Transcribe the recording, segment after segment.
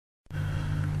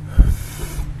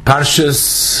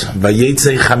Parshas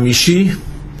Vayetze Chamishi,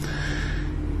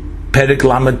 Perek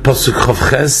Lamed Pasuk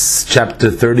Chavches,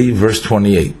 chapter 30, verse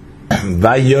 28.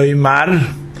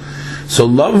 Vayoymar. So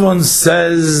Lavan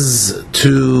says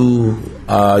to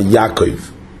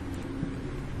Yaakov,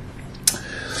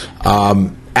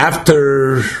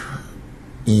 after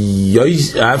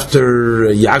Yaakov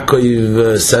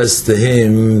says to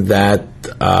him that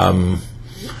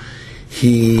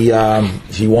he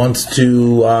wants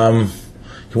to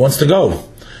go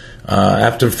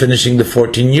after finishing the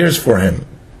 14 years for him.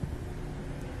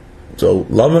 So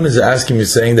Lavan is asking,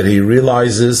 he's saying that he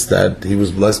realizes that he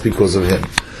was blessed because of him.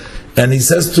 And he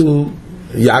says to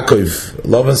Yaakov,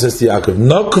 Lavan says to Yaakov,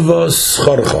 Nokva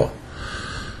schorcha,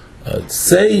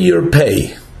 say your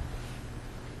pay,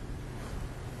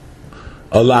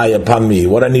 alai upon me,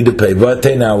 what I need to pay,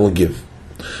 v'atena I will give.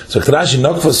 So Rashi,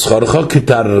 Nokva schorcha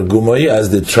kitar gumoi, as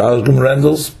the Targum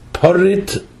renders,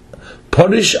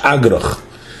 Porish agrach.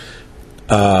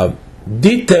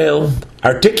 Detail,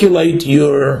 articulate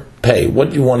your pay,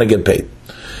 what you want to get paid.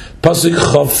 Pasuk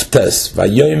Chavtes,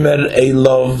 Vayomer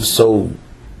Elov. So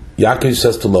Yaakov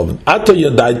says to Lavan, Ato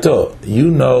yodaito, you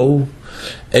know,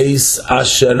 Eis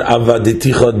Asher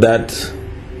Avaditicha, that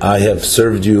I have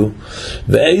served you.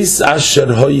 Ve'eis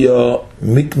Asher Hoya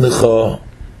Miknecha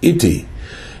Iti,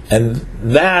 and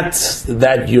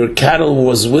that your cattle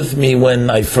was with me when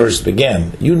I first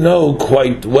began. You know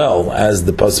quite well, as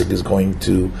the pasuk is going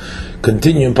to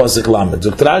continue in pasuk Lamed.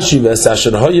 Rashi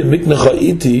v'asher hoya miknecha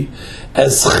iti,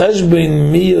 as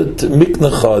cheshbein miyut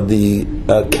miknecha, the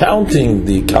counting,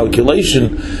 the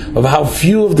calculation of how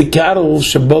few of the cattle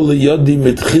shabal yodi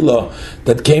mitchila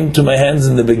that came to my hands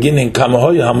in the beginning,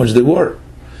 kamahoya, how much they were.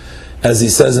 As he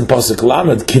says in pasuk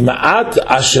Lamed, kimaat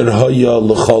asher hoya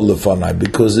l'chol lefanai,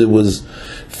 because it was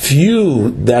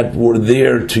few that were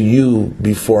there to you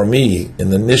before me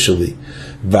initially.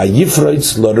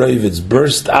 Vayifroitz l'roiv, it's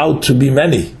burst out to be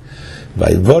many.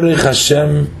 Vayivorech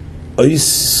Hashem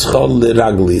oischol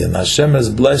l'ragli, and Hashem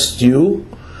has blessed you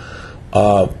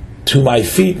to my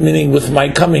feet, meaning with my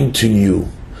coming to you.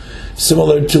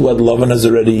 Similar to what Lavan has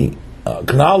already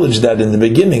acknowledged that in the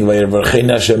beginning.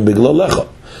 Vayivorchein Hashem biglolecha.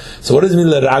 So what does it mean,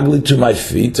 l'ragli, to my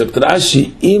feet? So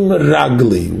Rashi, im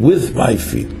ragli, with my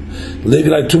feet.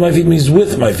 L'ragli, to my feet means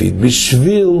with my feet.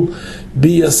 Bishvil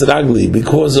biyas ragli,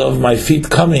 because of my feet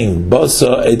coming.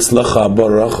 Basa etzlacha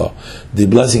baracha, the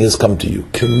blessing has come to you.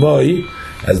 K'moi,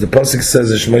 as the pasuk says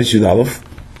in Shmos Yud Aleph,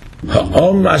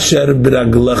 ha'om asher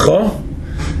b'raglecha,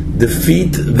 the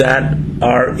feet that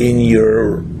are in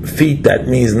your feet, that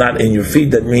means not in your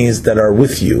feet, that means that are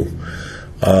with you.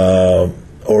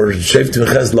 Or Sheftim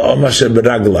Ches La'om Asher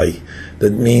B'Raglai,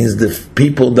 that means the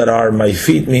people that are my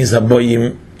feet, means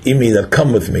Haboyim Imi, that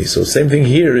come with me. So same thing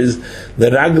here is the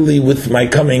Ragli, with my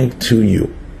coming to you.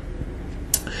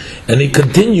 And he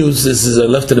continues, this is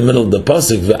left in the middle of the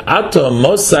pasuk, Ve'ato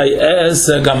Mosai Es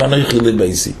Gamanoichi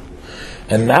Libeisi,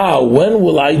 and now when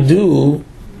will I do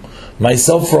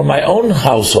myself from my own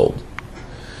household?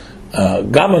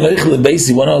 Gamanoichi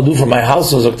Libeisi, when I'll do for my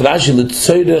household, Zoktrashi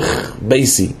L'Tzoyrech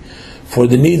Beisi, for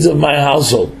the needs of my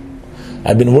household.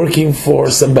 I've been working for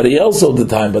somebody else all the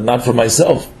time, but not for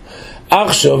myself.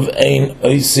 Achshav ein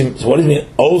oisim. So what does it mean?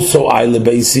 Also I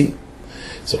lebeisi.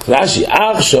 So Rashi,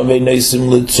 achshav ein oisim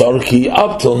letzorki.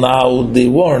 Up till now, they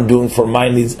weren't doing for my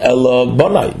needs. Ella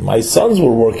bonai. My sons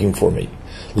were working for me.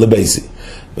 Lebeisi.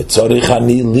 But tzorich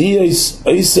ani liyos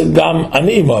oisegam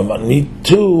animam. Me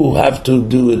too have to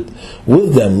do it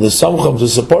with them. L'samcham, to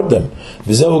support them.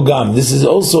 V'zehu gam. This is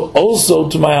also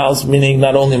to my house, meaning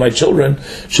not only my children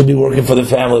should be working for the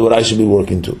family, what I should be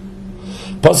working to.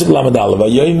 Pasuk Lamed Aleph.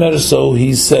 Vayomer, so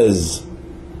he says.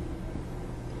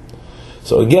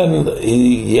 So again,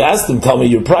 he asked him, tell me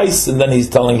your price, and then he's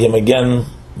telling him again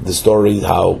the story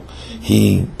how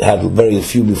he had very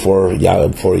few before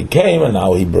he came, and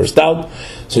now he burst out.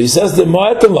 So he says to him,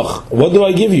 what do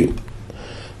I give you?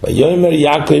 Vayomer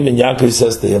Yaakov, and Yaakov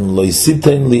says to him, Lo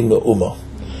yisitein li me'uma,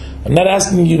 I'm not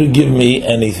asking you to give me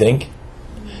anything.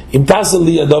 Im taseh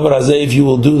li adavar hazeh, if you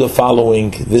will do the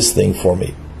following, this thing for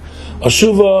me.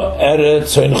 Ashuva eret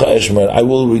tzoncha eshmer, I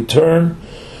will return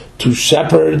to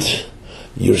shepherd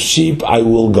your sheep, I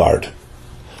will guard.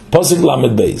 Pasuk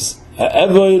Lamed Beis,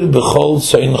 ha'evor b'chol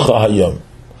tzoncha hayom,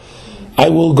 I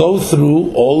will go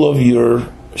through all of your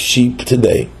sheep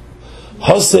today.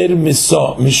 Haser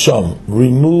misham,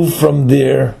 remove from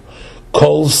there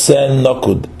kol sen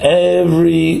nakud,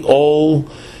 all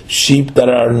sheep that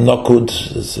are nakud.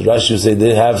 Rashi say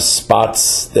they have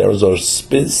spots. Those are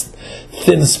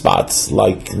thin spots,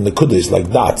 like nakudish,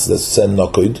 like dots. That's sen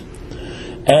nakud.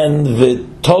 And the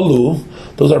tolu,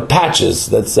 those are patches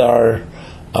that are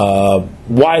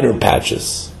wider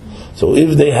patches. So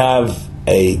if they have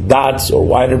a dots or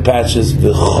wider patches,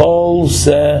 v'chol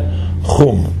se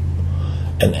chum,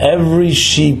 and every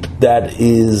sheep that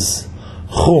is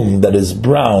chum, that is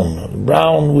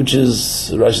brown, which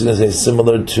is Rashi is going to say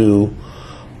similar to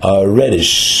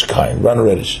reddish kind, brown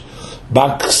reddish,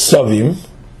 bak savim,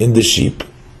 in the sheep.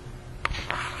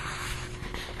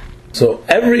 So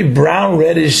every brown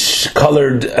reddish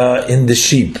colored in the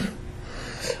sheep.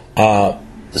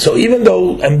 So even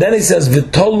though, and then he says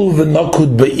v'tolu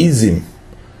v'nokud be'izim,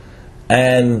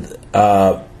 and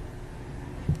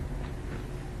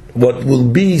what will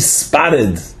be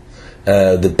spotted,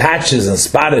 the patches and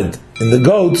spotted in the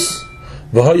goats,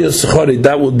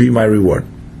 that would be my reward.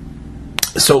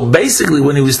 So basically,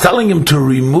 when he was telling him to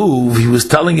remove, he was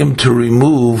telling him to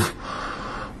remove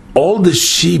all the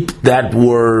sheep that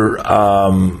were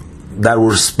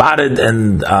spotted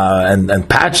and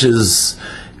patches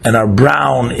and are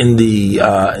brown in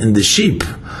the sheep,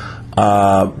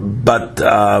 but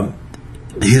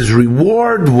his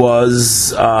reward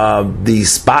was the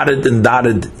spotted and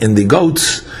dotted in the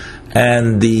goats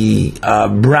and the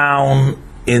brown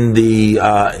in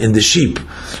the sheep.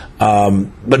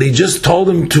 But he just told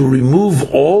him to remove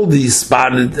all these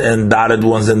spotted and dotted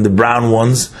ones and the brown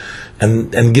ones,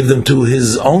 and give them to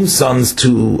his own sons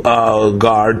to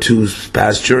guard, to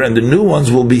pasture, and the new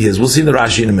ones will be his. We'll see the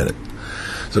Rashi in a minute.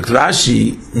 So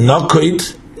Rashi,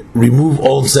 nokoid, remove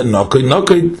all said nokoid.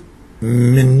 Nokoid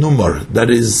min numar, that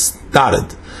is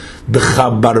dotted.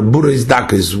 B'chabarburis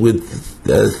dakis, with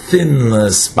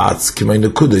thin spots, kimay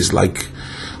nekudis, like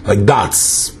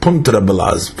dots, puntra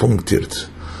belaz, punktirt.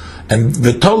 And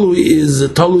the tolu is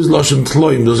lashon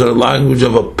tloim. Those are language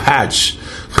of a patch.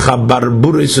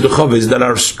 Chabarburis rechoves, that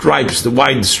are stripes, the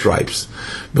wide stripes.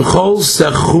 B'chol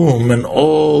sechum, and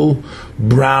all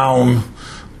brown,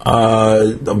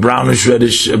 brownish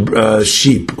reddish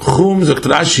sheep. Chum zokt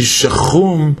Rashi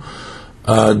shechum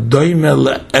doimel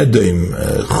edoim.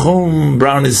 Chum,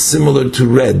 brown, is similar to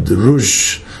red.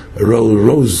 Rush,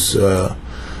 rose.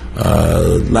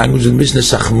 Language in Mishnah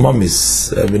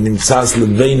Shachmamis v'nimtzas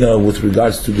leveina with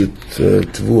regards to the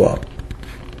Tvua.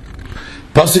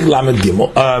 Pasuk Lamed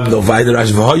Gimel. No, weiter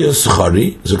Rashi v'hoya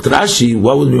schari. Zokt Rashi,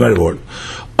 what would be my reward?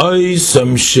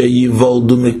 Oisam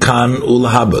sheyivoldu mekan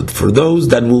ulhabad. For those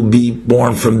that will be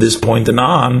born from this point and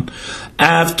on,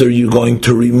 after you're going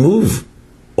to remove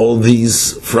all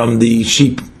these from the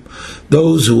sheep,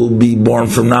 those who will be born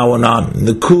from now on,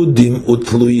 nekudim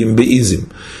utluyim beizim,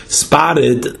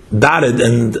 spotted, dotted,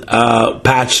 and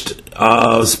patched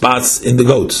spots in the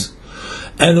goats,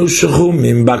 and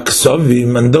ushachumim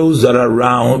baksovim, and those that are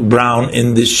brown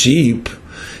in the sheep,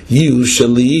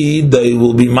 usually they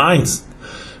will be mine.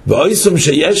 V'oisum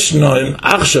sheyeshnoim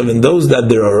achshav, and those that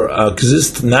there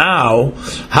exist now,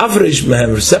 havreish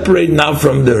mehem, separate now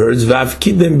from the herds,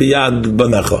 v'avkidim biyad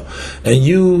banecha, and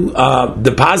you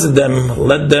deposit them,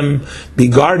 let them be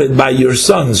guarded by your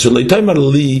sons, sheleitaymar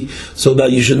li, so that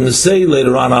you shouldn't say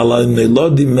later on, Allah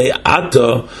nelodim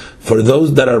me'ata, for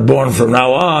those that are born from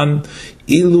now on,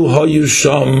 ilu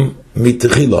hoyusham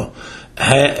mitchila,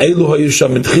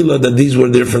 that these were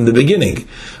there from the beginning,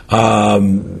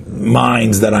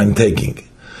 minds that I'm taking.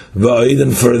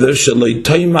 And further,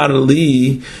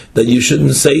 that you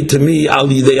shouldn't say to me,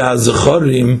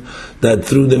 that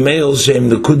through the males,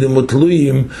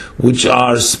 which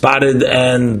are spotted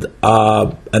and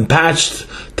patched,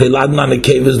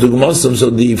 so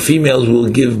the females will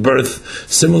give birth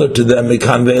similar to them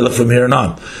from here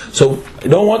on. So I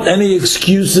don't want any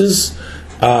excuses.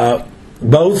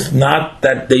 Both, not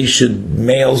that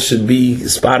males should be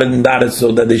spotted and dotted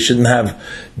so that they shouldn't have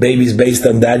babies based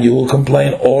on that, you will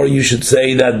complain, or you should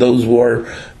say that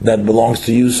that belongs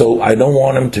to you, so I don't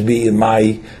want them to be in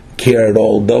my care at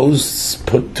all. Those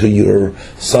put to your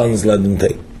sons, let them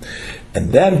take.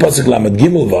 And then Pasuk Lamed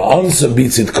Gimel va'ansa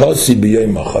bitzidkosi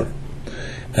b'yoyim achar,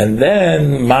 and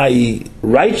then my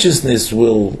righteousness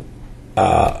will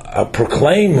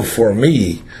proclaim for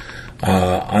me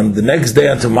on the next day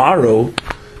and tomorrow,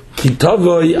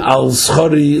 kitavoy al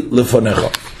schari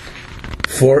lefonecha,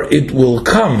 for it will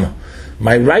come,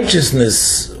 my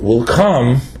righteousness will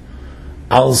come,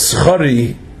 al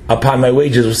schari, upon my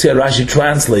wages. We'll see how Rashi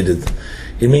translated.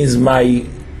 It means my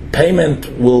payment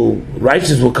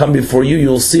righteousness will come before you.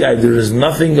 You'll see there is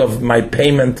nothing of my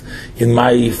payment in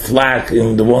my flock,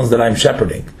 in the ones that I'm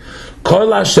shepherding.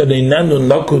 Kol asher einenu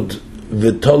nokud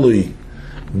v'tolui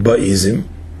ba'izim,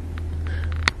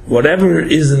 whatever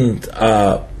isn't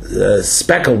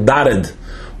speckled, dotted,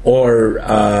 or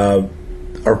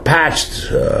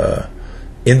patched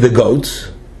in the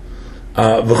goats,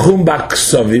 v'chum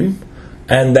baksovim,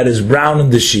 and that is brown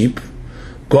in the sheep,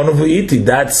 Gonavu iti,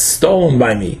 that's stolen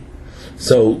by me.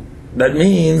 So that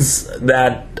means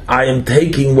that I am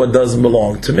taking what doesn't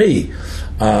belong to me.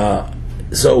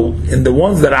 So in the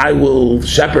ones that I will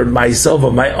shepherd myself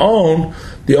of my own,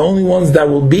 the only ones that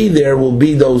will be there will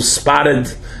be those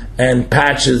spotted and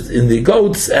patches in the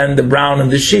goats and the brown in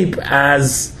the sheep,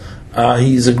 as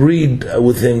he's agreed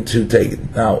with him to take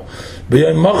it. Now,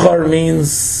 b'yom machar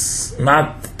means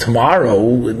not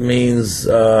tomorrow; it means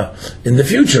in the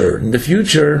future. In the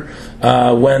future,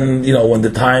 when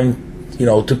the time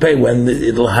to pay, when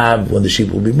the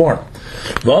sheep will be born.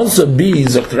 Also be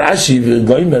if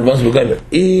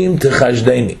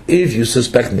you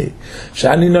suspect me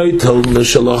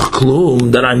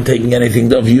that I'm taking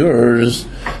anything of yours,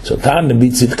 so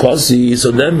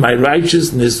then my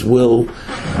righteousness will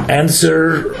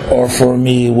answer, or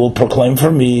will proclaim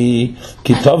for me,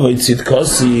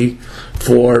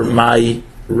 for my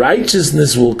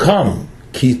righteousness will come.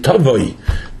 Tavoi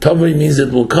means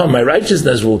it will come, my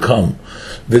righteousness will come.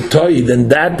 V'toi, then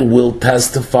that will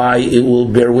testify, it will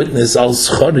bear witness, al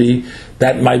schari,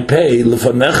 that my pay,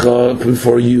 lefanecha,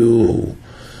 before you.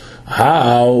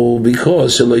 How?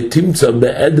 Because shaloi timtza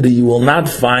be'edri, you will not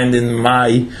find in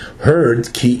my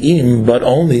herd ki'im, but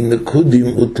only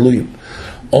nekudim utluyim.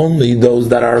 Only those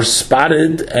that are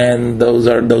spotted, and those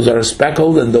are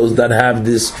speckled, and those that have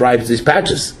these stripes, these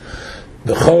patches.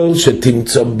 And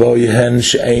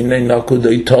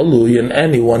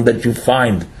anyone that you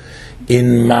find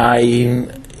in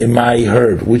my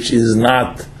herd, which is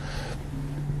not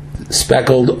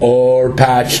speckled or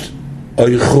patched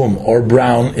or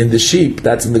brown in the sheep,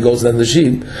 that's in the goats and the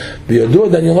sheep,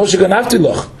 then you know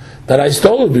that I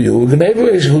stole it to you. And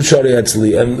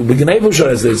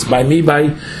it's by me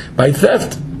by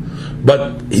theft.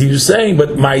 But he was saying,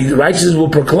 but my righteousness will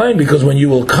proclaim, because when you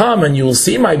will come and you will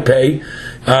see my pay,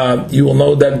 you will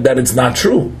know that it's not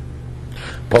true.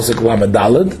 Pasuk Lamed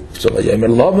Daled. So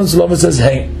Lavan says,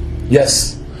 "Hey,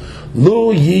 yes,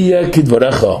 Lu Yiyeh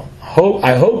Kidvarecha.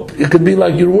 I hope it could be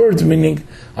like your words, meaning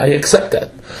I accept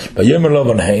that." But Yemer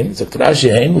Lavan Hein,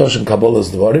 Zaktrashi Hein, Loshen Kabbalas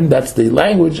Dvarim. That's the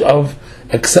language of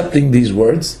accepting these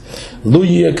words. Lu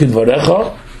Yiyeh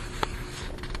Kidvarecha.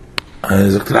 I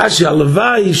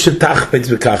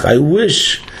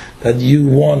wish that you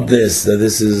want this, that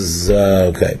this is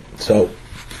okay. So,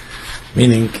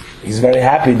 meaning he's very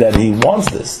happy that he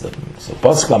wants this. So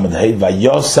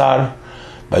Vayosar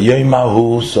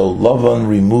Vayoimahu. So Lavan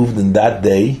removed in that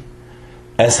day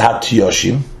Es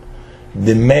Hatyoshim,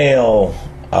 the male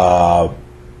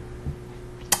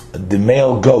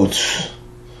goats,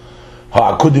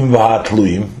 Ha'akudim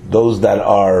v'Ha'atluyim, those that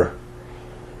are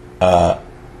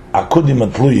Akudim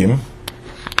Atluyim.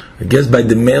 I guess by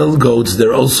the male goats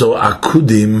they're also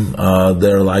Akudim,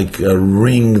 they're like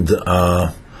ringed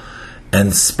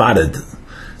and spotted.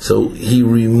 So he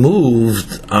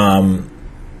removed not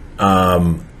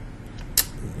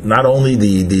only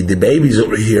the babies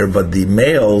over here, but the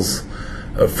males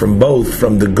from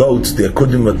the goats, the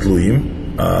Akudim Atluyim,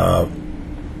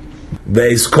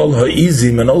 Ve'eskol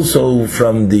Ha'izim, and also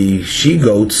from the she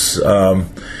goats,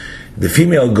 the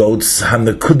female goats,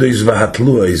 Hanekudos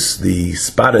v'Hatluos, the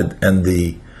spotted and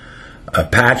the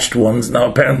patched ones. Now,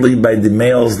 apparently, by the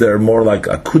males, they're more like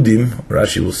Akudim.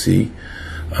 Rashi will see,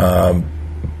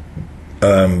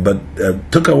 but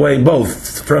took away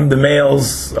both from the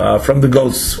males, from the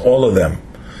goats, all of them,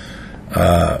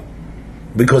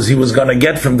 because he was going to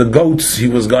get from the goats, he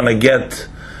was going to get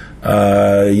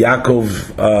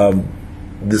Yaakov.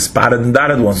 The spotted and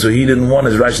dotted one, so he didn't want,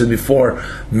 as Rashi said before,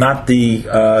 not the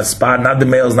not the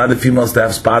males, not the females to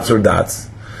have spots or dots.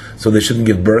 So they shouldn't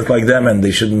give birth like them, and they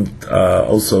shouldn't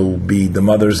also be the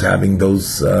mothers having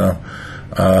those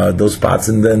spots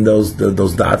and then those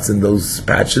dots and those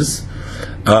patches.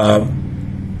 So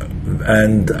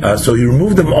he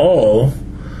removed them all.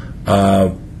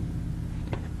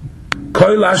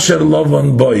 Koil asher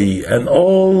lovan boi, and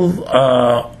all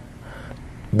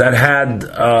that had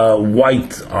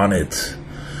white on it,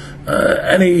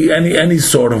 any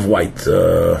sort of white,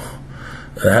 it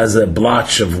has a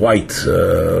blotch of white,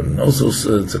 also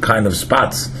it's a kind of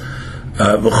spots.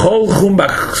 And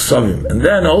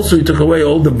then also he took away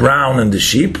all the brown in the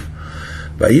sheep,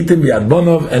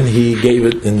 and he gave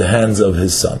it in the hands of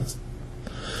his sons.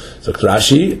 So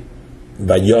Rashi,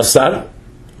 by Yosar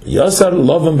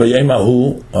Lovan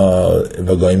v'Yemahu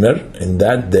v'Goimer, in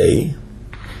that day.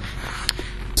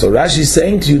 So Rashi is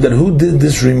saying to you that who did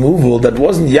this removal that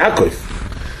wasn't Yaakov,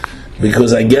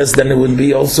 because I guess then it would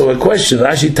be also a question.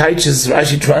 Rashi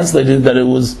translated that it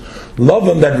was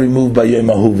Lavan that removed by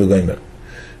Yemahu v'Goimer.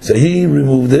 So he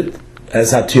removed it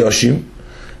as Hatyoshim.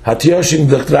 Hatyoshim,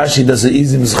 the Rashi does the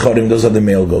Izim Zcharim, those are the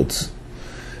male goats.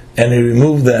 and he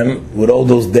removed them with all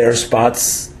those bare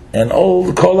spots and all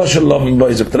the kol asher lovin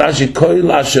boy. Rashi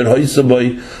kol asher hoysa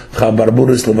boy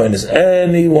chabarburis levinis.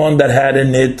 Anyone that had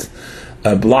in it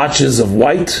blotches of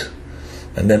white,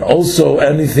 and then also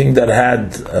anything that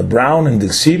had brown in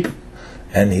the sheep,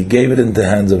 and he gave it into the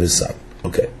hands of his son.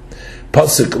 Okay.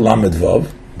 Pasuk Lamed Vav.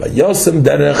 Vayosem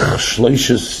derech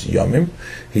shloishes yomim.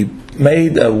 He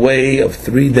made a way of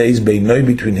 3 days beinoi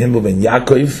between him and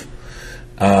Yaakov,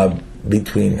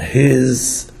 between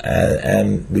his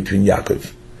and between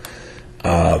Yaakov.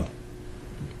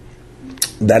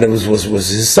 That it was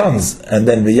his sons, and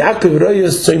then Yaakov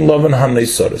royas tzim loven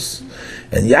haneisoros,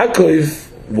 and Yaakov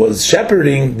was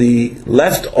shepherding the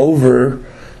leftover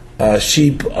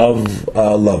sheep of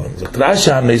Lavan.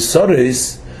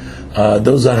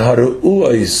 Those are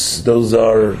haru'ois, those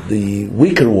are the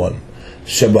weaker one,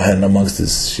 shebahen, amongst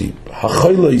his sheep.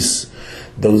 Hacholos,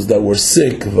 those that were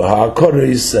sick,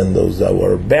 v'ha'akoris, and those that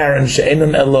were barren,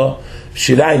 she'enon elo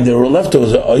shirayim, they were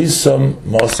leftovers, oisam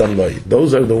mosaloi.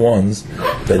 Those are the ones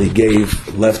that he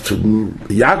gave left to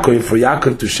Yaakov, for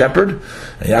Yaakov to shepherd,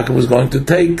 and Yaakov was going to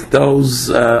take those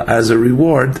as a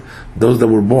reward, those that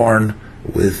were born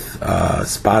with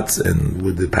spots and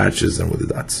with the patches and with the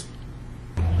dots.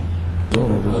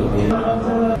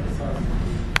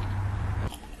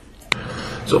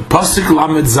 So Pasuk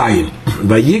Lamed Zayin,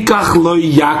 Vayikach lo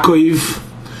Yaakov.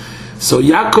 So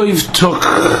Yaakov took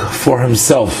for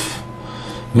himself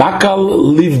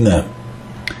Makal Livna,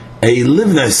 a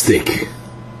Livna stick,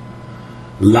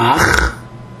 Lach,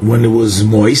 when it was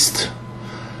moist,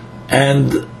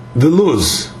 and the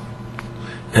luz.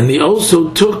 And he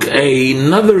also took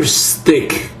another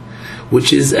stick,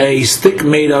 which is a stick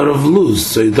made out of luz.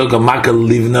 So he took a Makal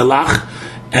Livna Lach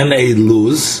and a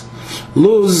luz.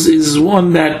 Luz is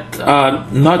one that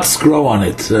nuts grow on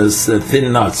it, as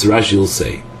thin nuts, Rashi will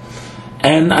say.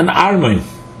 And an armon,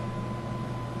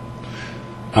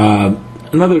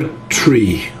 another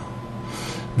tree.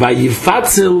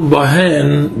 Vayifatzil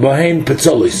bohen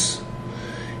petzolis,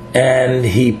 and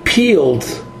he peeled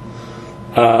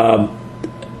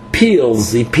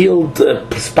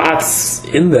spots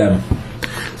in them,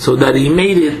 so that he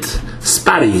made it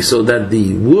spatty, so that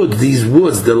these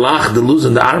woods, the lach, the luz,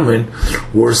 and the armon,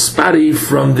 were spatty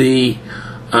from the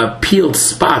peeled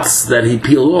spots that he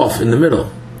peeled off in the middle.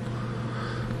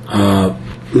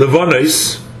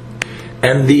 Levonos,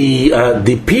 and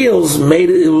the peels made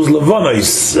it was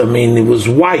levonos. I mean, it was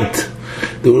white.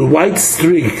 There were white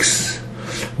streaks.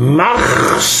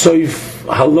 Mach soif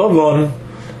halovon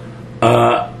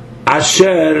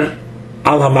asher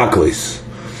al hamaklis.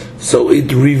 So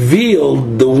it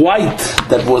revealed the white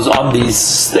that was on these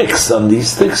sticks. On these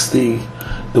sticks, the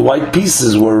white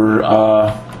pieces were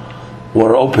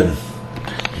open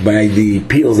by the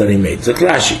peels that he made. So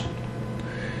Rashi.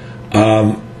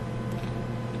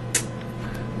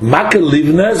 Makal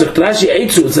livna, Rashi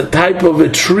eitzu. It's a type of a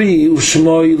tree,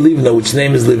 ushmoi livna, which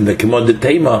name is livna. Kemod the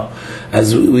tema,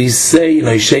 as we say in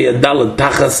Hosea Dalet,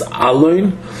 tachas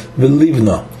aloin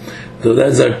v'livna. So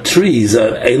those are trees,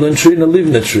 an elon tree and a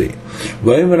livna tree.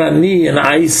 And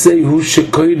I say, who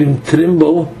shekoidim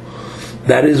trimble,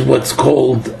 that is what's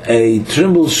called a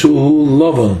trimble shuhu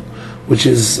lovan, which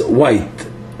is white,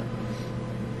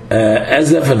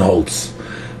 as Evan holds.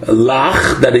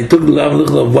 Lach, that he took the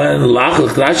level of when lach,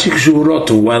 l'chrashi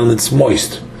kshurotu, when it's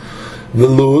moist.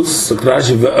 V'luz,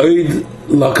 l'chrashi v'oid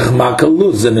lakach makal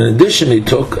luz, and in addition he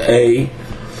took a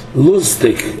luz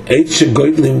stick,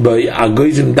 goidlim by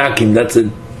agoizim dakim, that's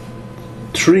a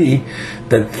tree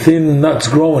that thin nuts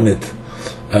grow in it,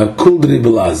 kuldri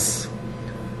belaz,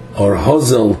 or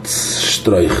hozelt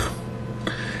stroich.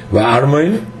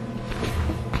 V'armoin,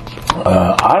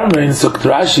 armoin, so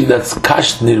Rashi, that's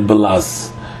kashnir belaz,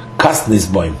 kastnis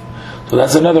boim. So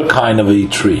that's another kind of a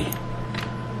tree.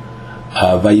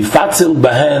 Vayifatzil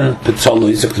bahen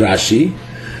petzolos, so Rashi.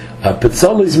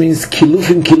 Petzolos means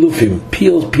kilufim,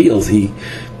 peels. He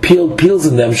peels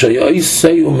in them.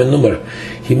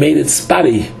 He made it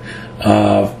spatty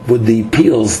with the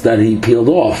peels that he peeled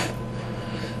off.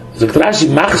 So Rashi,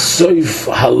 mach soif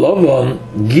halovon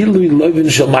gilui loivin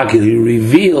shalmakil. He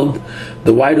revealed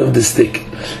the white of the stick.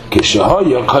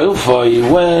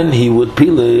 When he would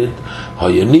peel it,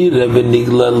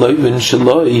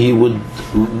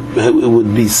 it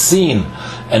would be seen,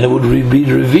 and it would be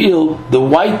revealed the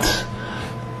white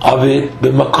of it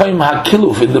in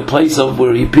the place of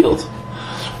where he peeled.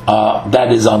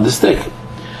 That is on the stick.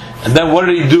 And then what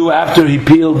did he do after he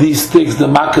peeled these sticks? The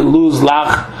makaluz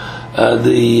lach,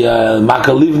 the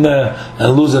makalivna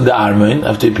and luz and the armin,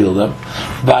 after he peeled them.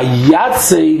 By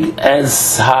yatzeg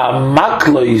as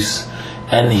hamaklois,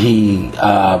 and he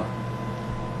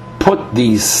put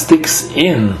these sticks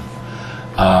in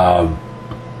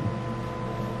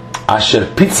asher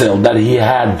pitzel that he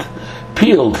had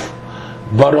peeled,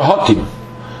 barahotim.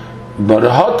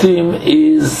 Barahotim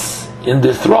is in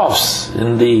the troughs,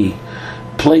 in the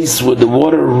place where the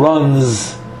water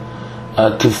runs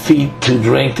to feed, to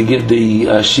drink, to give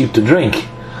the sheep to drink.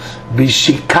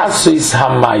 Bishikasis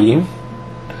hamayim,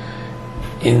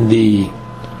 in the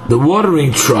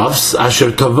watering troughs,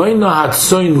 asher tavoina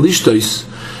hatsoin lishtois.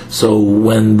 So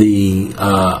when the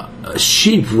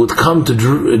sheep would come to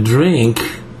drink,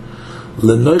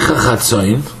 lenoicha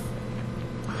hatsoin,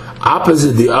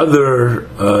 opposite the other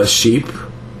sheep,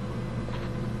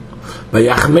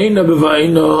 vayachmeina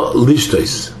bevaino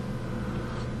lishtois,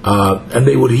 and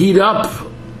they would heat up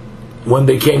when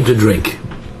they came to drink.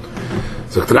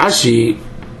 So Rashi,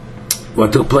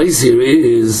 what took place here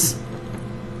is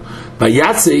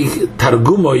Vayatzeg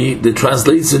Targumoi, the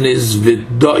translation is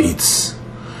Vidoitz,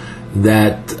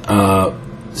 that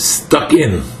stuck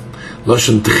in.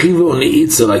 Loshen Tchivo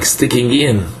Neitza, like sticking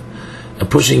in and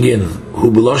pushing in.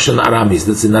 Hu Beloshen Aramis,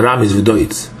 that's in Aramis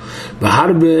Vidoitz.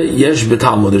 Vaharbe Yesh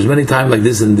Betalmud, there's many times like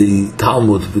this in the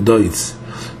Talmud Vidoitz.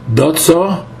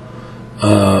 Dotso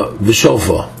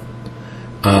Vishofa,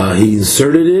 he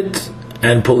inserted it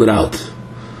and pulled it out.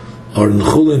 Or in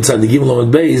Chulin Tzadikim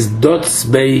Lamed Beis, Dots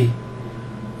Bei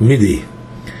Midi,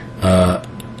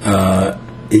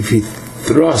 if he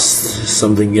thrusts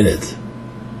something in it.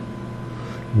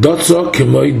 Dotso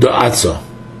Kemoi Doatzo.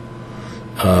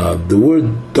 The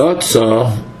word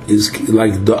Dotso is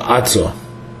like Doatzo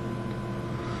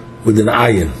with an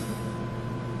ayin.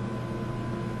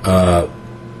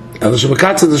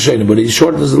 But he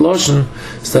shortens the Loshen.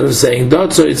 Instead of saying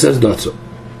Dotso, it says Dotso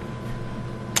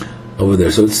over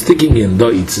there. So it's sticking in.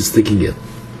 Doitz is sticking in.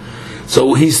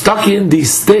 So he stuck in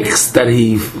these sticks that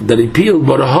he peeled.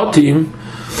 Barahotim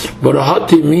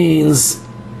means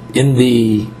in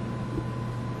the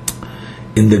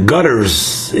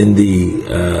gutters, in the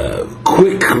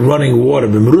quick running water.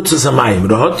 B'merutzas hamayim.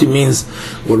 Barahotim means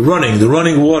the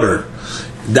running water.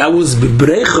 That was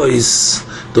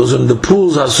b'brechois. Those are the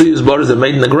pools, hasuyas borders that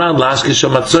made in the ground, lashkish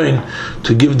hamatzoin,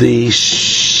 to give the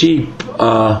sheep,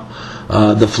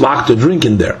 the flock to drink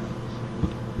in there.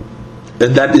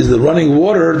 And that is the running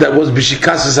water that was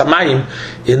bishikasis hamayim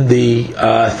in the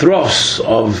troughs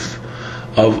of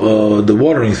the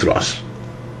watering troughs.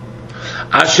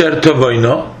 Asher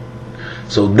tovoino.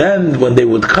 So then, when they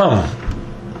would come,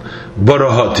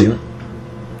 barahotim.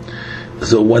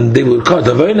 So when they would come,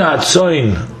 tovoino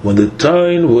hatzoin, when the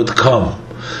toin would come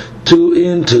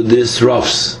into these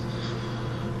troughs,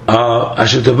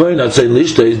 asher tovoino hatzoin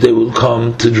lishtois, they would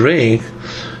come to drink.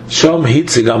 Shom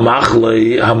hitzig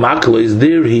hamaklo is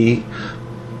there. He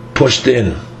pushed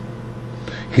in.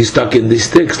 He stuck in the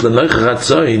sticks. Lenoicha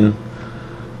hatzoin,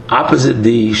 opposite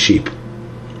the sheep.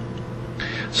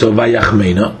 So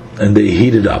vayachmeina, and they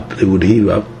heated up. They would heat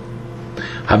up.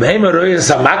 Habehema royas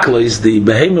hamaklo is the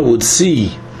behema would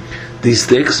see these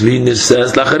sticks. Venus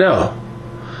says lacharel,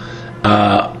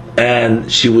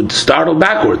 and she would startle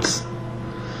backwards.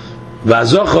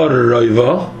 Vazochor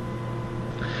roivo.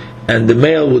 And the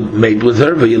male would mate with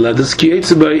her,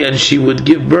 and she would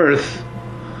give birth,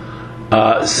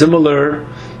 similar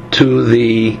to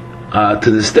the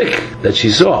stick that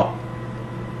she saw.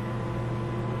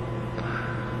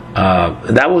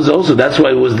 That's why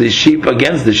it was the sheep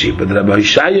against the sheep. But Rabbi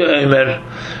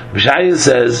Yishaya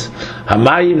says,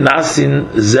 Hamayim nasin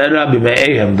zera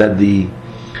b'me'ehem, that the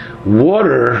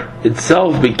water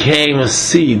itself became a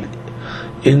seed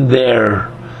in their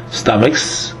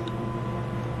stomachs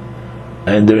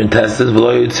and their intestines.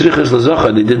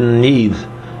 They didn't need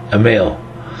a male.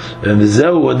 And this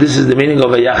is the meaning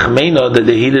of a yachmeino, that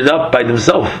they heated up by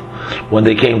themselves when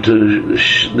they came to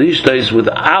lishtais,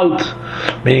 without,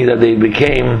 meaning that they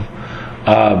became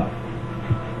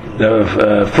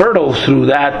fertile through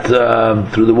that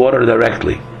through the water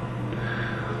directly.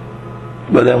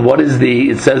 But then what is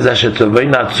it says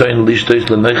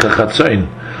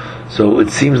so it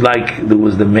seems like there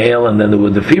was the male and then there were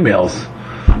the females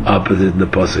opposite the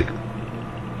pasuk.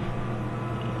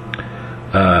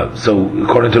 So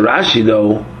according to Rashi,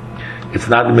 though, it's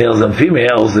not the males and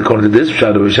females. According to this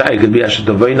pshat, it could be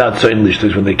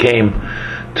when they came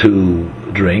to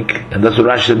drink, and that's what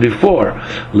Rashi said before.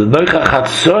 Lenoicha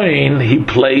chatzoin, he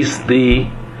placed the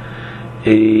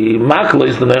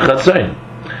maklos lenoicha chatzoin.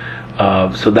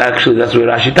 So that's where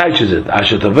Rashi teaches it.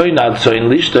 Asher tavoinat tzoin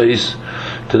lishtois,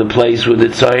 to the place where the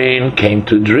tzoin came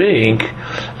to drink,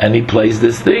 and he placed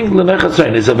this thing lenoicha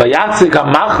tzoin. It's a vayatzik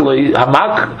hamaklois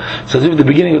hamak. So it's the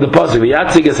beginning of the pasuk.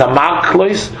 Vayatzik is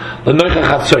hamaklois lenoicha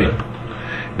chatzoin.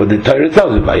 But the Torah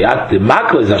tells you, "Vayat the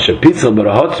maklis asher pitzel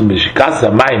berahotzim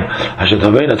b'shikasa mayim asher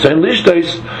tavein atzoyin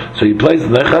lishtos." So he placed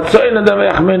the chatzoyin and then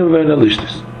vayachmenu v'vein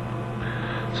lishtos.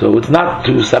 So it's not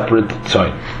two separate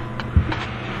tzoyin.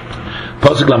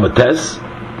 Pasuk lamates,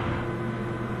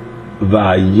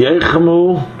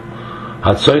 vayechmu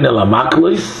hatzoyin el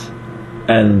hamaklis,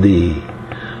 and the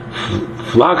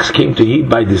flocks came to eat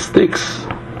by the sticks,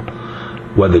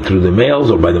 whether through the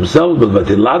males or by themselves. But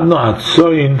vatiladno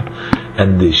hatzoyin,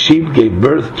 and the sheep gave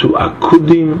birth to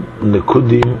akudim,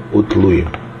 nekudim, utluyim.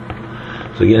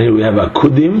 So again, here we have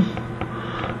akudim.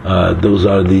 Those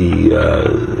are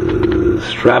the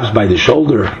straps by the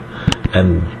shoulder,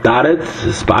 and dotted,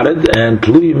 spotted, and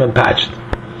tluyim, and patched.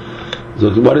 So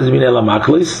what does it mean? El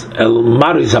hamaklis, el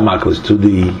maris hamaklis, to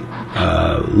the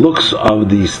looks of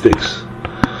the sticks.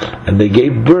 And they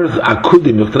gave birth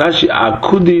akudim.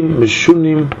 Akudim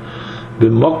mishunim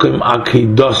b'mokim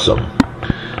akidosam.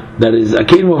 That is,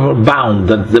 Akedim were bound,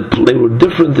 that they were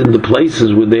different in the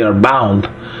places where they are bound.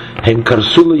 Hem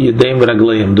karsula yedeim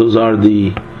ragleim. Those are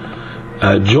the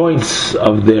joints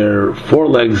of their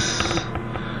forelegs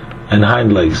and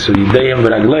hind legs. So yedeim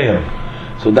ragleim.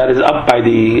 So that is up by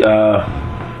the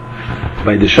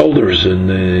shoulders and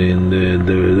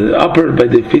the upper, by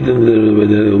the feet and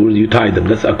where you tie them.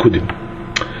 That's akudim.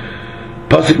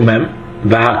 Pasuk mem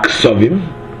v'haksovim,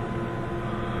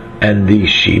 and the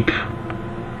sheep.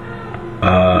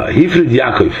 Hifrid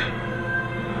Yaakov.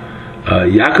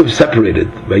 Yaakov separated.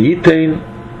 Vayitain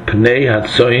pnei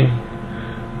hatzoin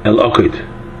el okid,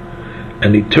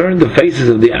 and he turned the faces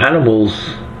of the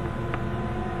animals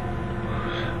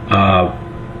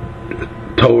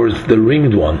towards the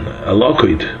ringed one, el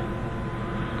okid.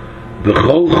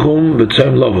 V'chol chum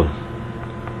b'tzoim lovan,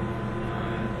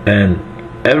 and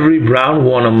every brown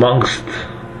one amongst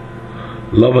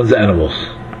Lavan's animals.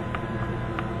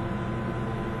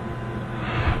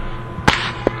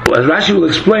 As Rashi will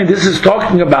explain, this is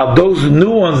talking about those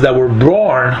new ones that were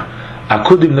born,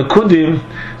 akudim nekudim.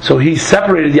 So he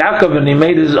separated Yaakov and he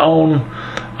made his own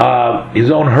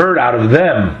herd out of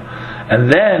them, and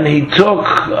then he took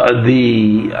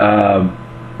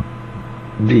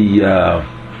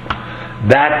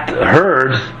that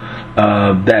herd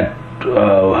that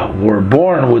were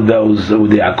born with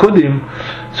the akudim.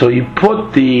 So he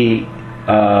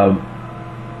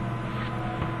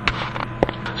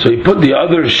put the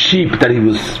other sheep that he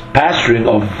was pasturing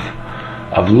of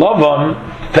Lavan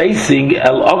facing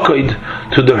El Okid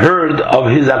to the herd of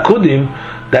his akudim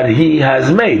that he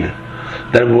has made,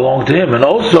 that belong to him. And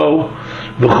also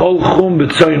V'chol chum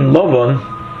b'tzoyin Lavan.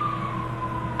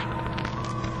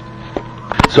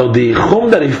 So the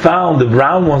chum that he found, the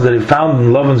brown ones that he found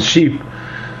in Lavan's sheep,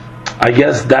 I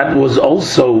guess that was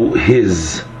also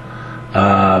his.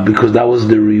 Because that was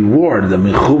the reward, the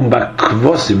mechum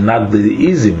bakvosim, not the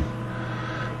izim.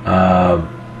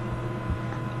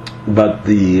 But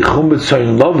the chum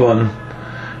b'tzoyin Lavan,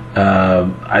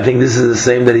 I think this is the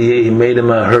same that he made him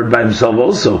a herd by himself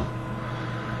also.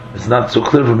 It's not so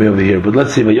clear for me over here, but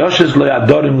let's see. Vayoshes lo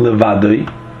yadorim levadoi,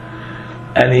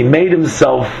 and he made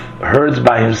himself herds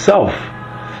by himself,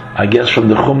 I guess from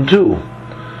the chum too.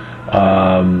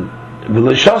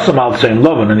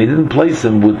 And he didn't place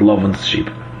him with Lavan's sheep.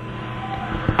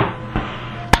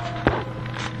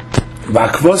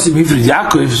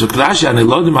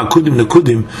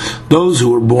 Those who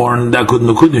were born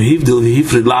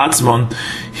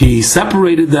he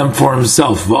separated them for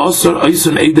himself. He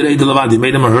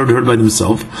made him a herd by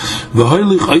himself.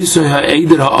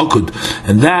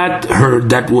 And that herd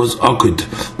that was akud,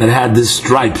 that had the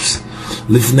stripes,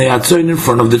 in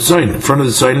front of the tzoyin, in front of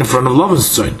Lavan's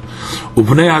tzoyin.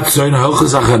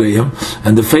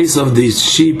 And the face of these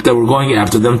sheep that were going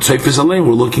after them,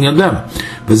 were looking at them.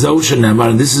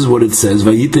 And this is what it says: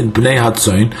 He gave him to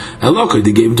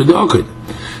the okid.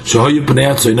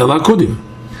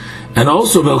 And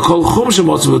also and also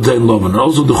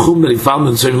the chum that he found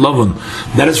in Tzoyin Lavan,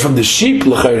 that is from the sheep,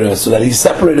 so that he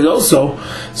separated also.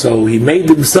 So he made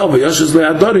himself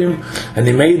and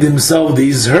he made himself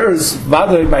these herds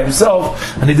by himself,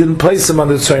 and he didn't place them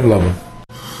under Tzoyin Lavan.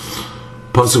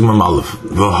 Pasuk Mem Aleph.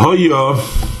 V'hoya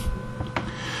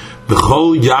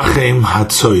b'chol yachem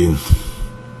hatzoyin.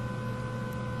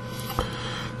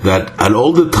 That at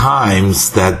all the times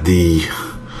that the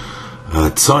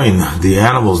tzoyin, the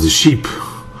animals, the sheep,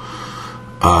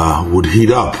 would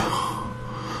heat up,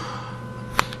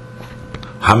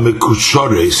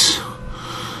 hamekushoris.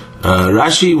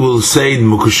 Rashi will say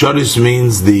mekushoris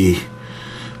means the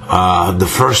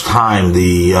first time,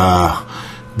 the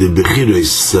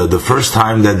bechiris, the first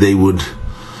time that they would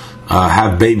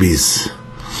have babies.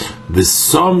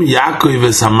 V'som Yaakov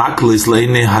v'samaklis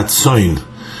leine hatzoyin.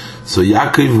 So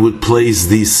Yaakov would place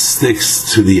these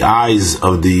sticks to the eyes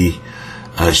of the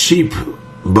sheep,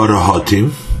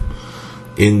 barahotim,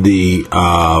 in the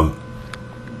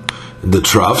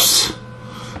troughs,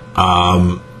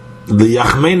 the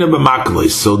yachmeina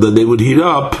b'maklos, so that they would heat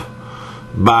up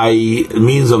by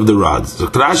means of the rods. So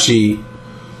Rashi,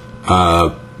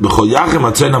 b'chol yachem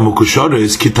atzena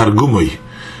mukushores kitargumoi,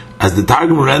 as the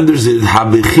Targum renders it,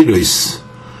 habechiros,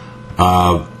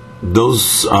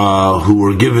 those who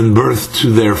were given birth to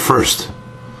their first.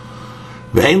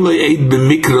 But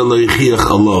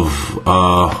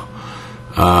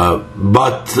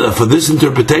for this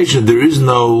interpretation, there is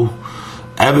no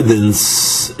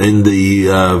evidence in the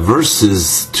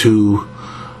verses to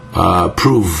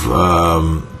prove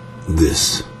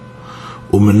this.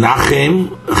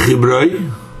 Umenachem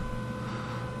chibroi.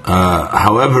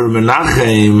 However,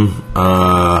 Menachem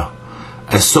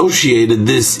associated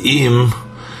this im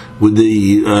with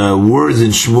the words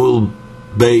in Shmuel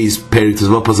Beis Perik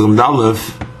Tezvav Pasuk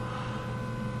Dalef,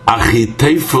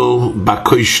 Achitofel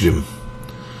Bakoshrim.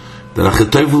 That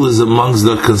Achitofel is amongst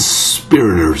the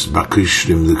conspirators,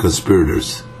 Bakoshrim, the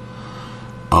conspirators.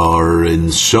 Or in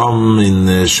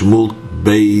Shmuel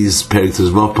Beis Perik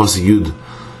Tezvav Pasuk Yud,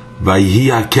 Vayhi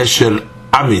HaKesher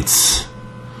Amitz,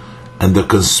 and the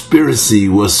conspiracy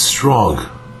was strong.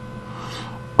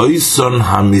 Oison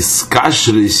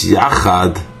hamiskashris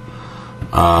yachad,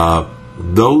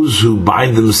 those who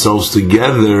bind themselves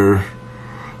together,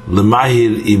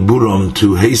 lemahir iburam,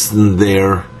 to hasten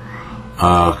their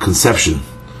conception.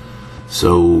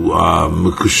 So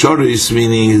mekushoris,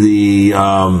 meaning the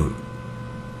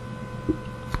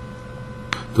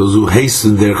those who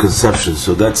hasten their conception.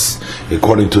 So that's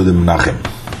according to the Menachem.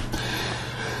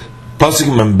 Pasuk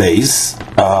Membeis,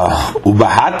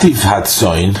 ubahatif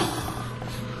hatzoin.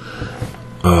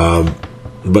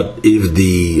 But if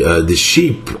the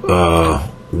sheep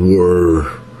were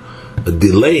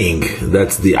delaying,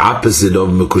 that's the opposite of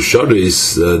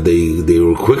mekushoris. They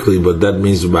were quickly, but that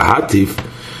means ubahatif.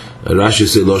 Rashi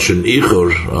said loshen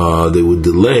ichor. They would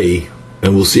delay,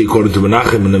 and we'll see according to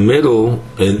Menachem in the middle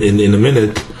in a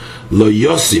minute. Lo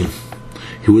yosim,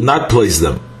 he would not place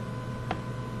them.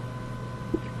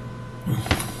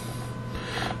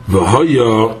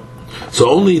 So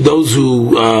only those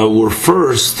who were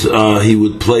first, he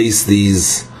would place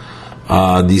these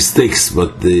sticks,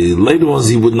 but the later ones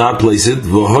he would not place it.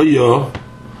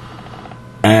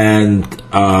 And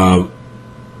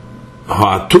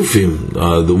ha'atufim,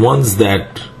 the ones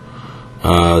that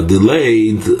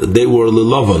delayed, they were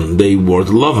lelavan. They were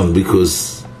lelavan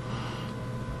because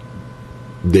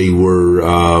they were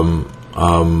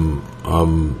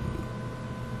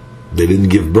they didn't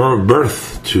give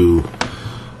birth to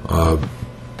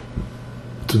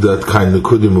that kind of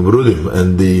kudim ubrudim,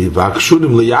 and the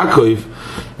vakshudim leYaakov,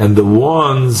 and the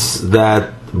ones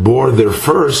that bore their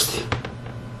first,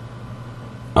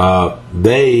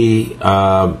 they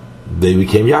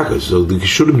became Yaakov. So the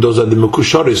kishudim, those are the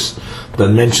mekushoris that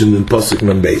mentioned in Pasuk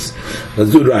Membeis.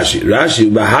 Let's do Rashi.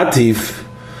 Rashi bahatif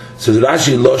says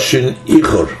Rashi loshin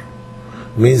ichor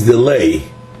means delay,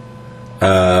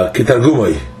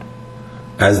 kitargumoi.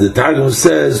 As the Targum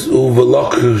says,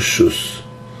 uvelokushus,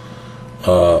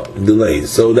 delay.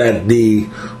 So that the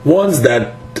ones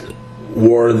that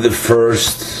were the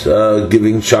first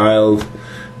giving child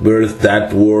birth,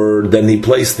 then he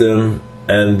placed them,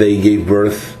 and they gave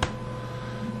birth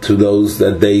to those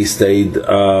that they stayed.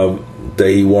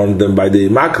 They warned them by the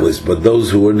maklis, but those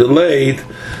who were delayed,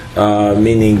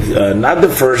 meaning not the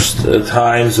first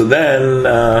time. So then.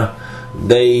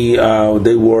 They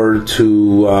were to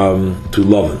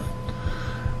Lavan.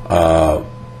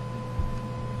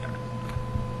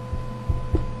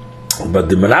 But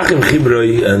the Menachem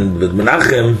Chibroi, and the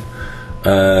Menachem,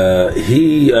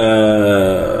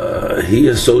 he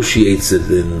associates it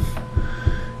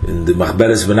in the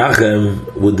Machberes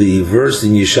Menachem with the verse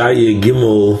in Yeshaya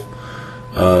Gimel,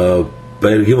 by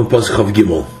Gimel Pasuk of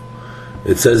Gimel.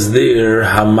 It says there,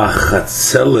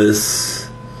 Hamachatzelis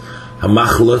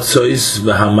Hamachlotzois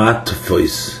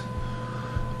v'hamatfois,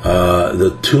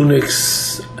 the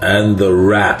tunics and the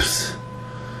wraps.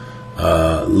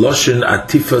 Loshen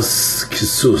atifas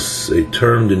kisus, a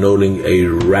term denoting a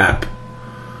wrap.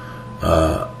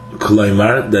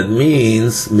 Kolaimar, that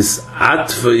means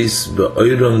misatfois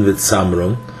be'oiron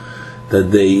v'tzamron,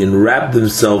 that they enwrap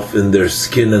themselves in their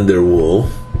skin and their wool.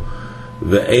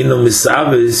 Ve'eno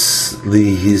misavis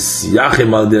lihis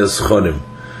yachim al de'as chorim,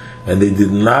 and they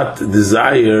did not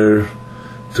desire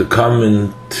to come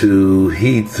into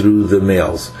heat through the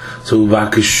males. So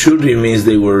vakishuri means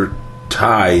they were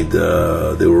tied,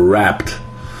 they were wrapped,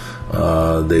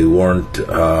 they weren't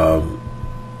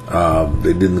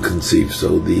they didn't conceive.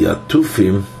 So the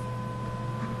Atufim,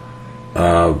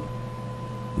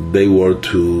 they were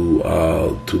to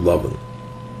Lavan.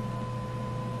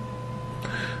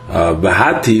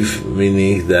 Bahatif,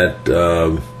 meaning that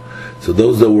so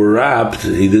those that were wrapped,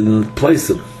 he didn't place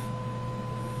them.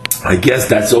 I guess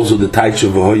that's also the taich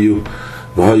of V'hoyu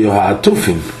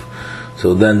ha'atufim.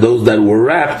 So then those that were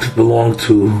wrapped belonged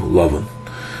to Lavan.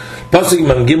 Pasuk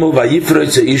Mem Gimel Vayifrei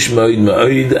Ish Me'od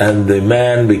Me'od, and the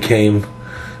man became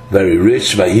very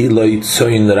rich. Vayiloi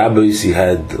Tzoyin Rabbis, he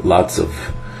had lots of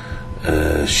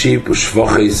sheep,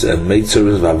 ushvoches, and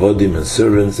maidservants, vavodim, and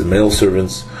servants, and male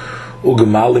servants,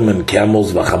 ugemalim, and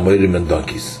camels, vachamorim, and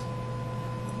donkeys.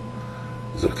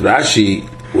 Zokt Rashi,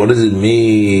 what does it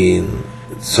mean,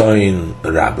 Tzoyin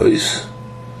Rabbis?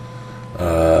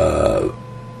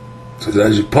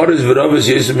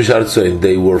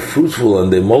 They were fruitful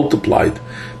and they multiplied.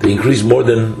 They increased more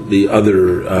than the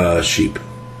other sheep.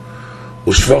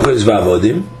 Ushvoches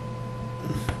vavodim.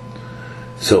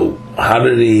 So how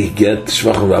did he get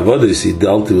shvachim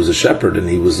vavodim? He was a shepherd, and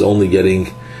he was only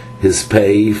getting his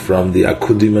pay from the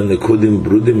akudim and the kudim,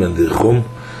 brudim and the chum.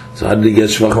 So how did he get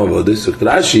shvachim vavodim? So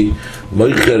Rashi,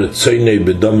 moicher tzoynei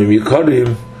bedomim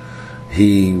yikarim.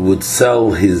 He would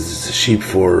sell his sheep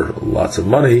for lots of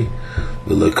money,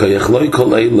 and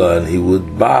he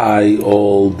would buy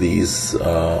all these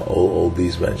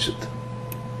mentioned.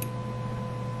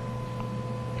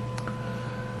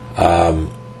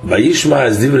 Vayishma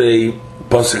is divrei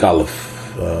pasuk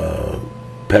aleph,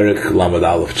 perek lamed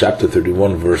aleph, chapter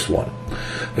 31, verse 1.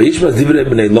 Vayishma is divrei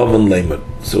bnei Lavan leimer.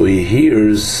 So he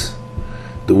hears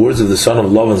the words of the son of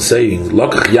Lavan saying,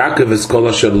 "Lokach Yaakov es kol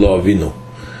asher lo avinu."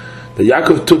 That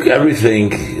Yaakov took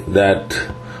everything that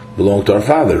belonged to our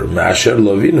father. Ma'asher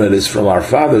lo avinu, it is from our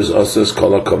fathers. Osas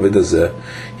kol hakoved hazeh.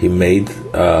 He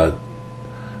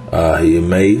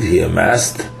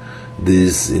amassed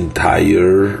this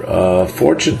entire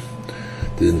fortune,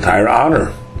 this entire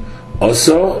honor.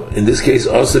 Also, in this case,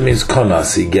 also means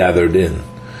konas. He gathered in,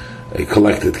 he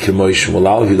collected. K'moy Shmuel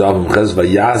Aleph Yudav Mches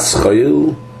Vayas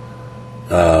Choyil.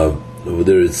 Over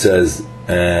there it says,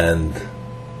 and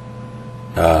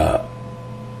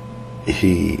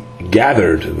he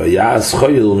gathered. Vayas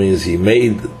Choyil means he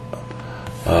made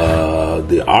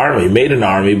the army. He made an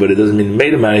army, but it doesn't mean he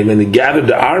made a man. He meant he gathered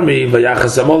the army,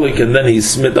 Vayachas Amalek, and then he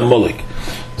smit Amalek.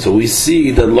 So we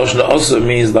see that Loshna also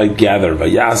means like gather.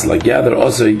 Vayas, like gather,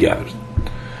 also he gathered.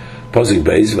 Posik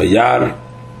Beis, Vayar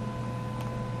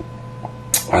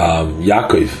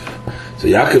Yaakov. So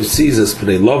Yaakov sees us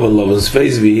Pnei Lavan's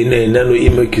face,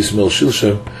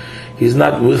 he's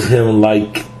not with him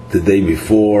like the day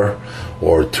before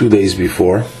or 2 days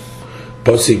before.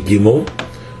 Posik Gimel.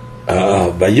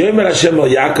 Vayomer Hashem al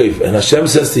Yaakov, and Hashem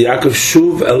says to Yaakov,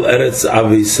 Shuv el Eretz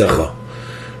Avisecha,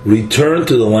 return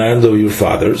to the land of your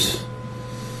fathers.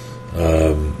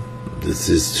 This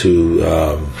is to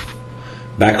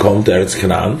back home to Eretz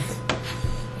Canaan.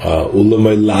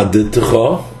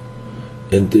 Ulemoladitecha,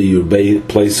 into your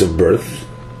place of birth.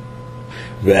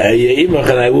 Ve'eyeimach,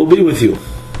 and I will be with you.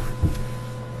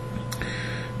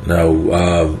 Now,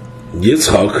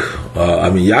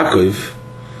 Yaakov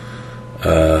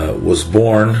was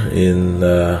born in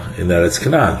Eretz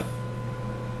Canaan.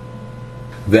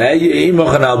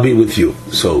 Ve'eyeimach, and I'll be with you.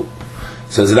 So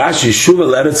says Rashi, Shuv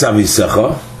el Eretz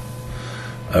Avisecha,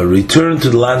 return to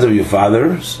the land of your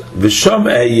fathers. V'sham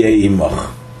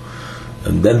eyeimach.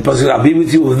 And then I'll be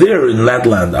with you there in that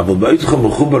land. But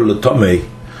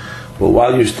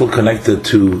while you're still connected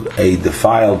to a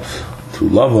defiled, to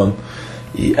Lavan,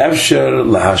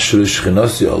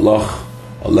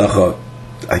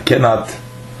 I cannot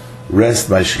rest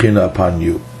my Shechina upon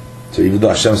you. So even though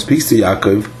Hashem speaks to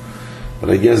Yaakov,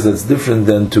 but I guess that's different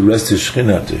than to rest his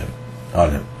Shechina on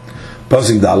him.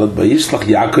 Pasuk Dalet, Vayishlach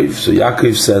Yaakov, so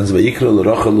Yaakov sends Vayikra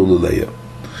l'Rachel u'Leah.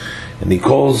 And he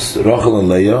calls Rachel and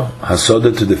Leah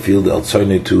Hasoda to the field, El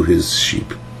Tzorne to his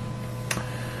sheep.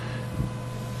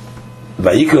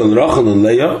 Vayikra Rachel and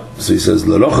Leah, so he says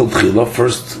L'Rachel Tchila,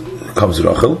 first comes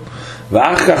Rachel,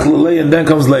 V'achach Leah, and then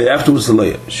comes Leah, afterwards to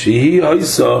Leah. Shehi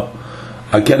Hoisa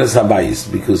Akeres Habayis,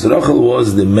 because Rachel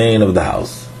was the main of the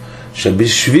house.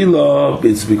 Shabishvila,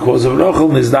 it's because of Rachel,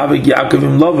 Nizdavik Yaakov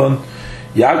im Lavan,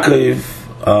 Yaakov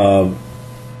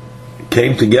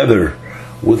came together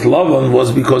with Lavan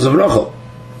was because of Rachel.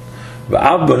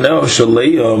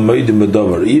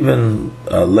 Even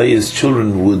Leah's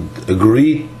children would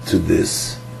agree to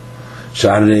this.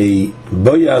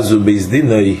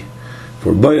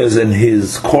 For Boaz and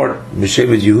his court,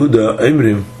 Meshevet Yehuda,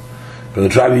 Emrim, from the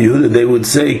tribe of Yehuda, they would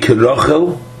say,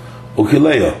 Kirachel or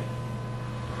Kileah.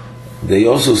 They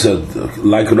also said,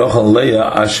 like Rachel and Leah,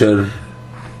 Asher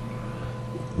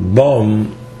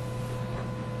Bom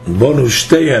Bonu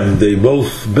Shteyem, they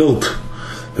both built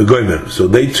the Goymer. So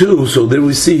they too, so there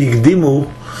we see Higdimu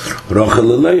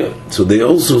Rachel and Leah. So they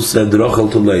also said Rachel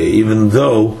to Leah, even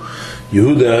though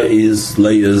Yehuda is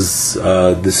Leah's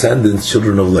descendants,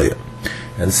 children of Leah.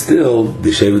 And still,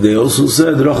 they also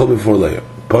said Rachel before Leah.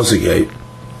 Pasuk 8.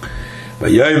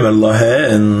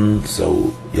 And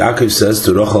so Yaakov says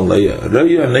to Rachel and Leah,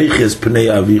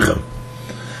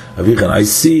 I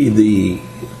see the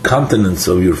countenance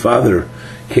of your father.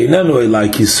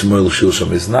 It's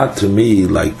not to me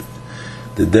like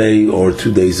the day or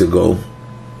 2 days ago.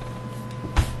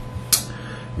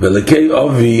 And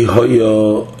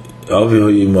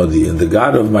the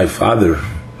God of my father,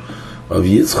 of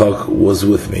Yitzchak, was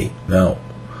with me. Now,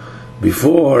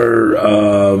 before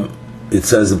it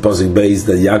says in Pasuk Beis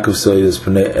that Yaakov saw it as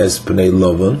Pnei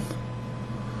Lavan,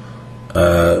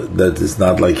 that is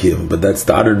not like him, but that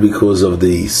started because of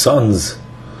the sons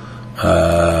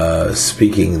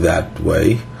speaking that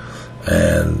way,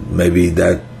 and maybe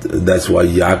that's why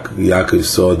Yaakov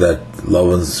saw that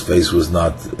Lavan's face was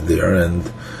not there,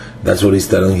 and that's what he's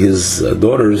telling his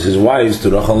daughters, his wives,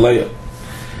 to Rachel and Leah.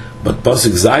 But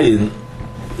Pasuk Zayin,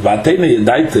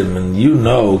 and you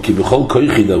know, ki b'chol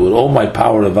koichi, that with all my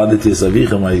power avadati es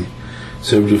avichem, I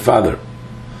served your father.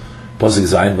 Pasuk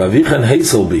Zayin, v'avichem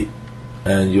heisel bi,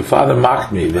 and your father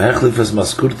mocked me, v'hechlif es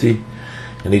maskurti,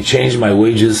 and he changed my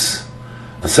wages.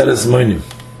 Aseres moinim,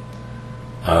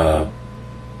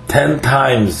 10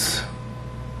 times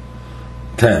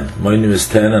 10. Moinim is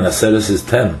 10 and Aseres is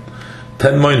 10.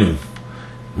 10 moinim.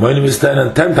 Moinim is 10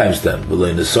 and 10 times 10.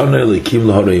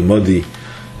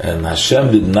 And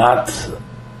Hashem did not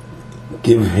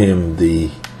give him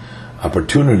the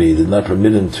opportunity, did not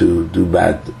permit him to do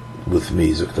bad with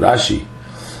me. Zokt Rashi,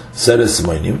 Aseres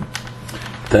moinim,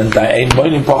 10 times 8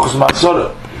 moinim pachos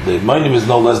ma'asora. The moinim is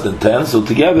no less than 10, so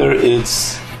together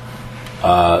it's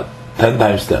 10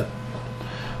 times 10.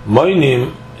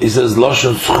 Moinim, he says,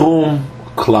 Lashon Schum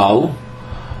Klal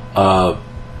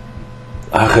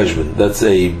HaCheshbon. That's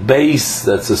a base,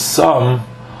 that's a sum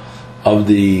of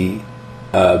the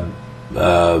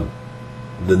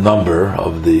number,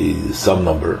 of the sum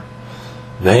number.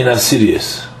 Ve'ena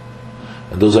Sirius.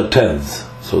 And those are tens.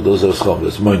 So those are Schum,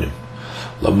 that's Moinim.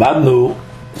 Lamadnu,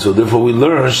 so therefore we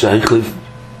learn, Shahichlif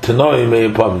Tenoi may a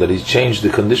problem that he's changed the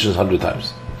conditions 100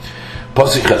 times.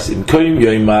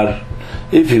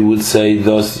 If he would say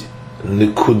thus,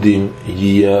 Nikudim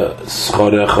Yia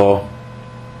Schorecha,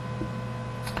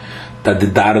 that the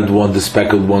dotted one, the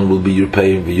speckled one, will be your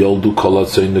pay, Vyoldu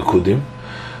Kolatsoy Nikudim,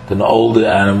 then all the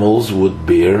animals would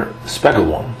bear speckled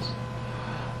ones.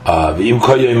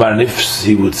 And if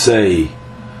he would say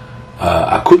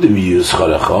Akudim Yia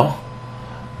Schorecha,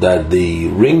 that the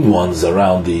ringed ones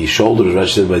around the shoulders,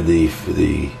 rested by the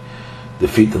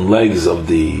feet and legs of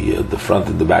the front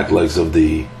and the back legs of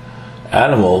the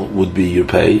animal, would be your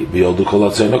pay. So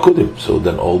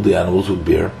then all the animals would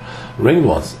bear ringed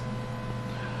ones.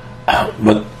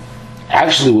 But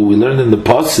actually, what we learned in the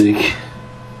pasuk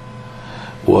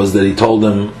was that he told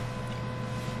them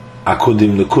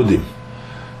akudim nekudim,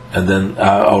 and then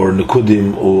our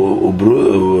nekudim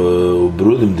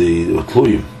ubrudim the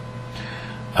utluyim.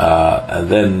 And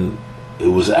then it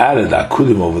was added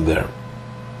akudim over there,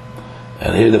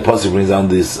 and here the pasuk brings down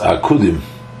this akudim,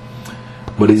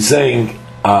 but he's saying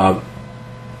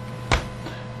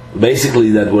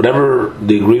basically that whatever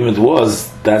the agreement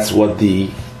was, that's what the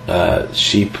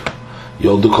sheep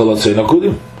yoldu kolatzoin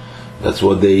akudim, that's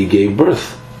what they gave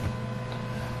birth.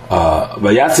 And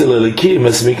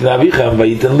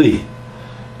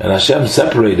Hashem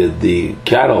separated the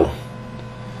cattle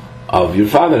of your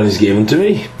father and he's given to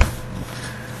me.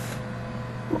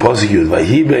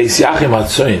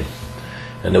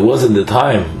 And it wasn't the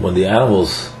time when the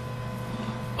animals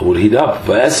would heat up.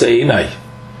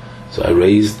 So I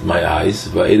raised my eyes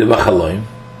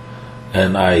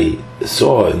and I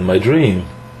saw in my dream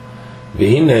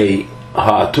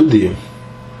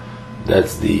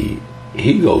that's the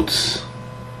he-goats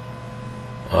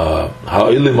that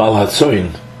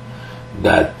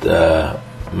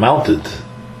mounted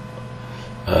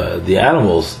the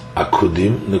animals,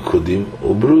 akudim, nekudim,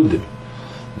 ubrudim.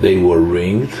 They were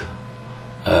ringed,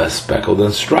 speckled,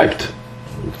 and striped.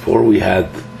 Before we had,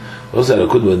 also had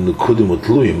akudim, nekudim,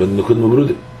 utluyim, but nekudim,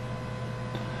 ubrudim.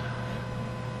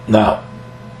 Now,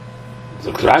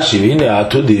 Rashi, v'hine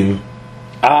atudim,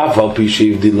 af al pi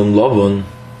sheivdilim lovon.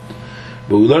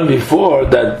 But we learned before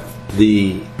that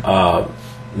the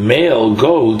male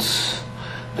goats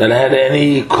that had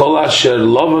any kolasher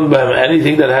lovon b'hem,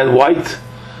 anything that had white,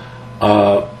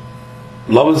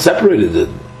 Lavan separated it.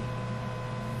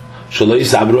 so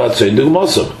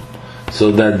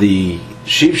that the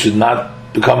sheep should not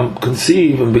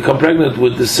conceive and become pregnant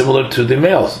with the similar to the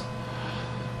males.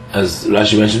 As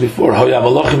Rashi mentioned before,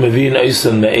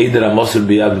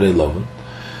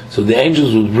 so the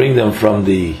angels would bring them from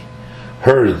the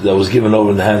herd that was given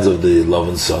over in the hands of the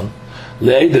Lavan's son, to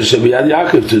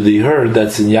the herd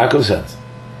that's in Yaakov's hands.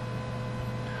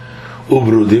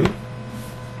 Ubrudim,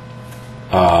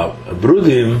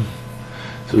 brudim.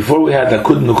 So before we had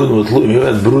Akudim, we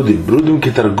had brudim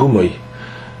kitargumoi.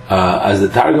 As the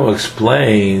Targum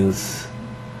explains,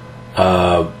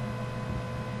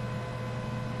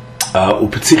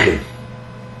 uptzichin,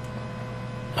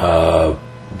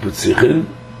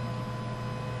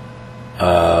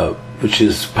 which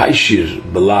is paishir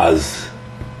belaz,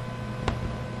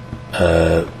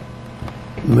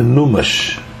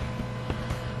 menumash.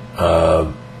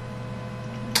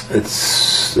 It's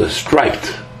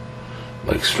striped,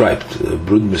 like striped.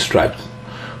 Brudim is striped.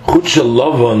 Chutshel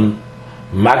lovon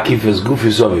makif es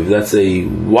gufis oviv. That's a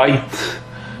white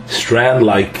strand,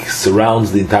 like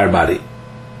surrounds the entire body.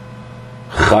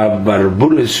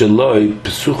 Chabarburis sheloi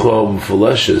pesucho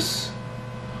mfulashes.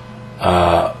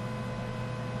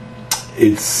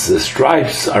 Its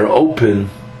stripes are open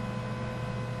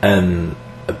and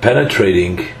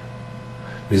penetrating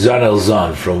mizan el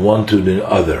zan, from one to the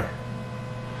other.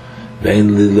 I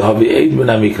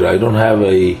don't have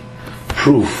a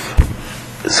proof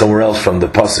somewhere else from the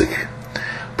pasuk.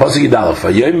 Pasuk Yidalef.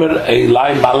 Vayomer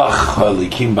Elai Malach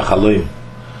Halikim B'Chaloim.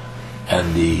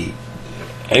 And the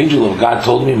angel of God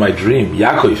told me in my dream,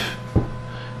 Yaakov.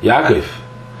 Vayomer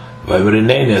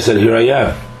Ineni. I said, here I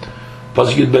am.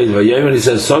 Pasuk Yudbeis. Vayomer, he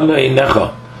says, Sonna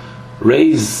Einecha.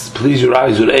 Raise, please, your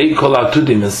eyes with Ei Kol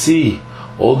Atudim, and see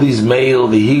all these male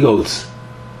he-goats.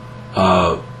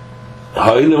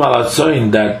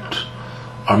 That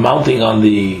are mounting on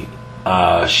the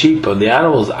sheep, on the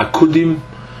animals, akudim,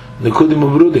 nekudim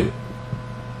ubrudim.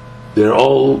 They're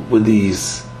all with the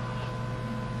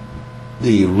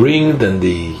ringed and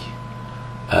the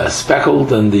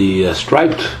speckled and the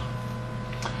striped.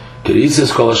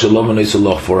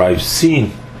 For I've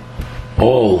seen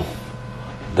all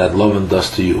that Lavan does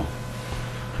to you.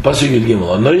 Pasuk Yud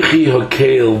Gimel. Anoichi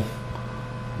Hakel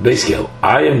Beiskel.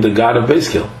 I am the God of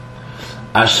Beiskel.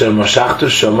 Asher Mashachta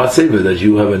Sham Matzeva, that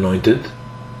you have anointed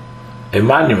a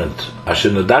monument. Asher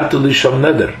Nadartu Li Sham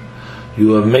Neder,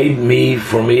 you have made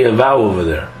for me a vow over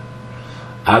there.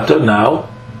 Ato now,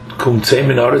 Kum Tzei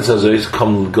Min Oretz Hazois,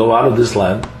 come, go out of this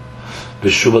land,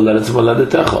 V'shuva L'Eretz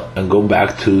Moladetecha, and go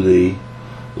back to the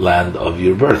land of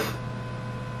your birth.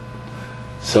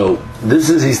 So this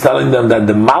is, he's telling them that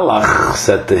the Malach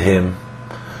said to him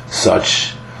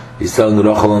such. He's telling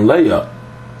Rachel and Leah.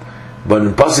 But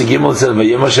in Pasuk Gimel it says,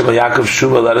 "Vayim Hashem Yaakov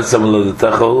Shuva L'Eretz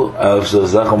Moladetecha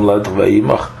Zachem L'Eretz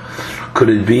Vayimach." Could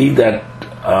it be that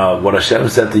what Hashem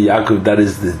said to Yaakov, that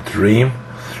is the dream,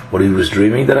 what he was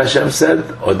dreaming that Hashem said,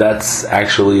 or that's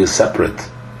actually a separate?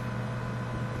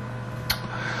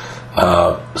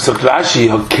 So Rashi,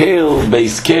 Hakel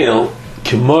Beis Kel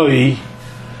Kimoi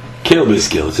Kel Beis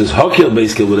Kel. It says Hakel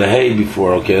Beis Kel with a hay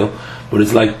before Hakel, but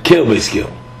it's like Kel Beis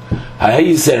Kel. Hay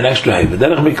is an extra hay, but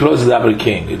then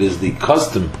it is the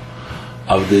custom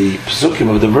of the psukim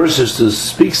of the verses to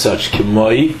speak such.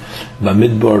 Kimoi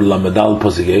b'midbar lamedal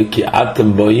pasuk ki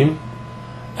atem boim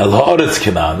el haaretz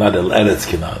Canaan, not el eretz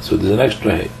Canaan. So there's an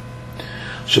extra hay.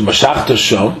 Shemashachta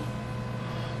shom.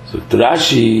 So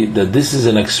Rashi, that this is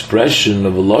an expression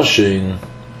of a loshin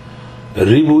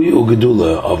ribui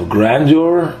ugedula, of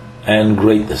grandeur and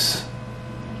greatness.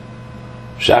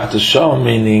 Shachta shom,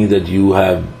 meaning that you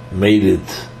have made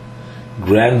it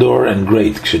grandeur and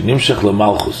great.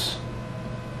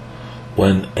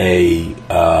 When a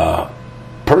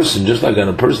person, just like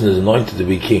a person is anointed to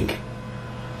be king.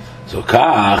 So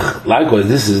kach, likewise,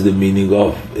 this is the meaning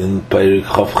of in Perik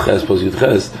Chof Ches Pasuk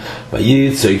Ches.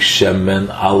 Vayitzek shemen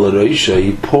al roisha,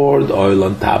 he poured oil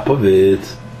on top of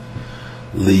it.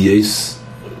 Liyes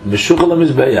meshuchal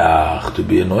mizbeach, to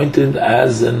be anointed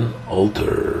as an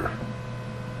altar.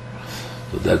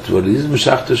 So that's what it is.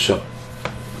 Meshachta Sham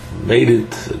made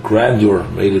it grandeur,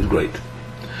 made it great.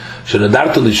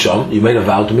 Shenadartu lisham, you made a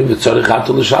vow to me. V'tzorichat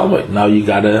lishalmei. Now you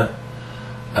gotta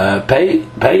pay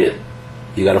it.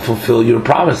 You gotta fulfill your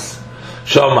promise.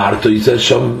 Shamartu, you said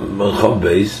Sham Chav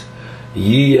Beis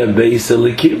Yiyeh Beis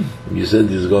Elikim. You said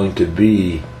there's going to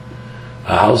be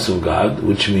a house of God,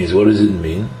 which means, what does it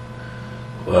mean?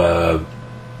 The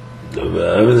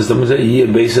evidence that Yiyeh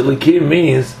Beis Elikim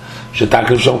means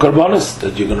Shetakim Sham Karbonis,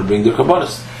 that you're going to bring the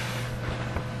Karbonis.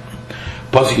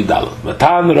 Pasuk Yudalef.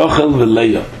 V'tan Rachel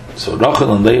v'Leah. So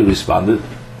Rachel and Leah responded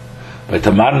by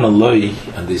Tamar and Eloi,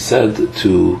 and they said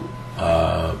to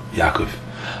Yaakov.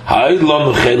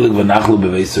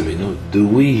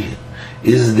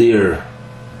 Is there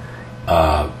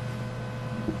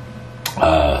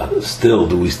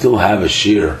do we still have a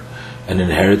share, an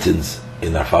inheritance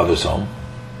in our father's home?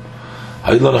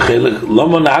 Why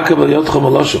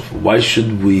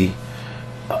should we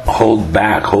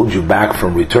hold you back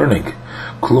from returning?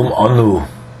 Klum anu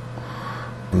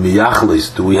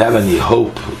miyachlis. Do we have any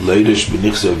hope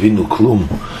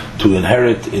to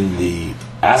inherit in the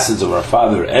assets of our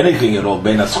father anything at all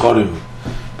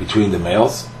between the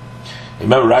males?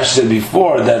 Remember, Rashi said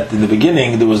before that in the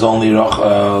beginning there was only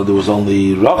Rachel.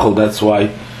 That's why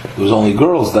there was only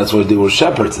girls. That's why they were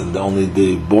shepherds, and only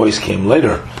the boys came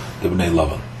later, the Bnei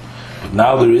Lavan. But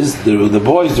now the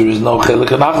boys. There is no chelik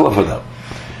anachla for them.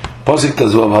 But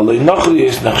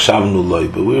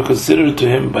we were considered to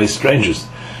him by strangers.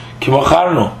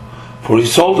 For he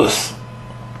sold us.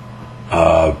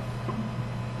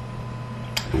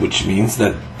 Which means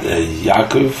that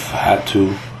Yaakov had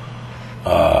to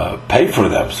pay for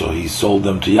them, so he sold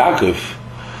them to Yaakov.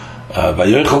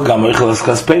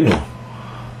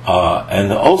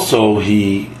 And also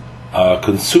he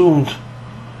consumed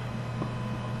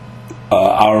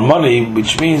our money,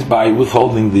 which means by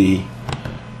withholding the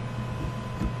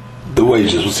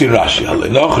wages. We'll see Rashi.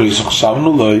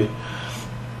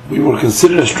 We were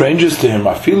considered strangers to him.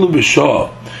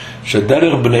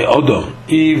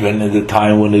 Even in the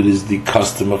time when it is the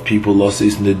custom of people lost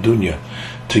in the dunya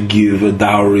to give a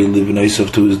dowry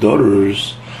livneisav to his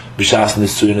daughters, b'shas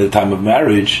nisu in the time of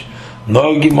marriage,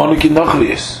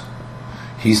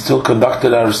 he still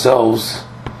conducted himself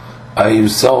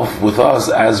with us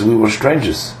as we were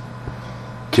strangers.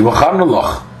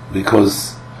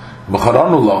 Because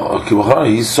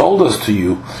he sold us to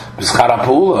you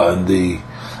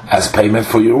as payment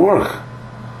for your work.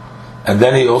 And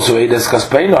then he also ate as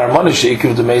kaspeinu, our money,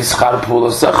 sheikif the mei schar pula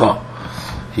secha.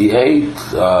 He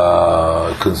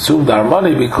consumed our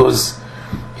money because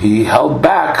he held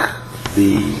back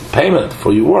the payment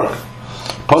for your work.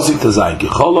 For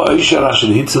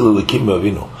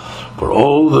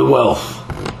all the wealth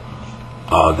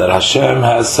that Hashem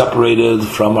has separated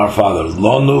from our father,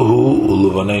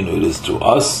 it is to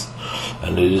us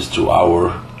and it is to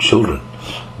our children.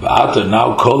 Now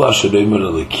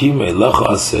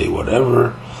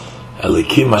whatever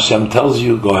Elikim Hashem tells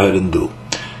you, go ahead and do.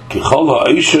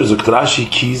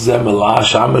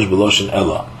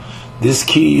 This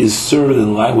key is served in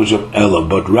the language of Ella,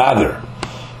 but rather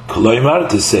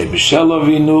to say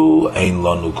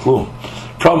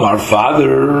from our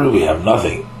father we have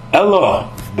nothing. Ella,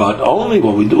 but only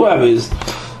what we do have is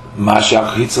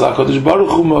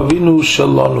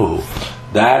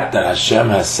that Hashem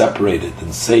has separated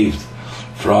and saved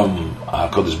from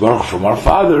Kodesh Baruch Hu, from our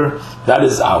father, that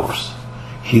is ours.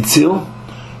 Hitzil,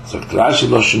 so Rashi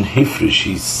Loshen Hifrish,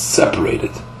 he's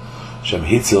separated. Hashem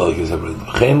Hitzil is separated.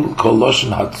 Chen Kol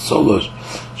Loshen Hatzolah,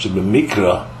 Shem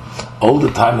Mikra, all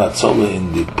the time Hatzolah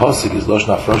in the Pasuk is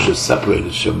Loshen Hafrosh is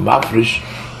separated. Shem Mafrish,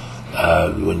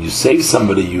 when you save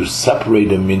somebody, you separate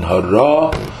them min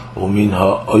hara or min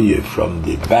ha'oyev, from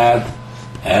the bad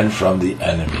and from the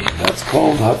enemy. That's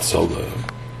called Hatzolah.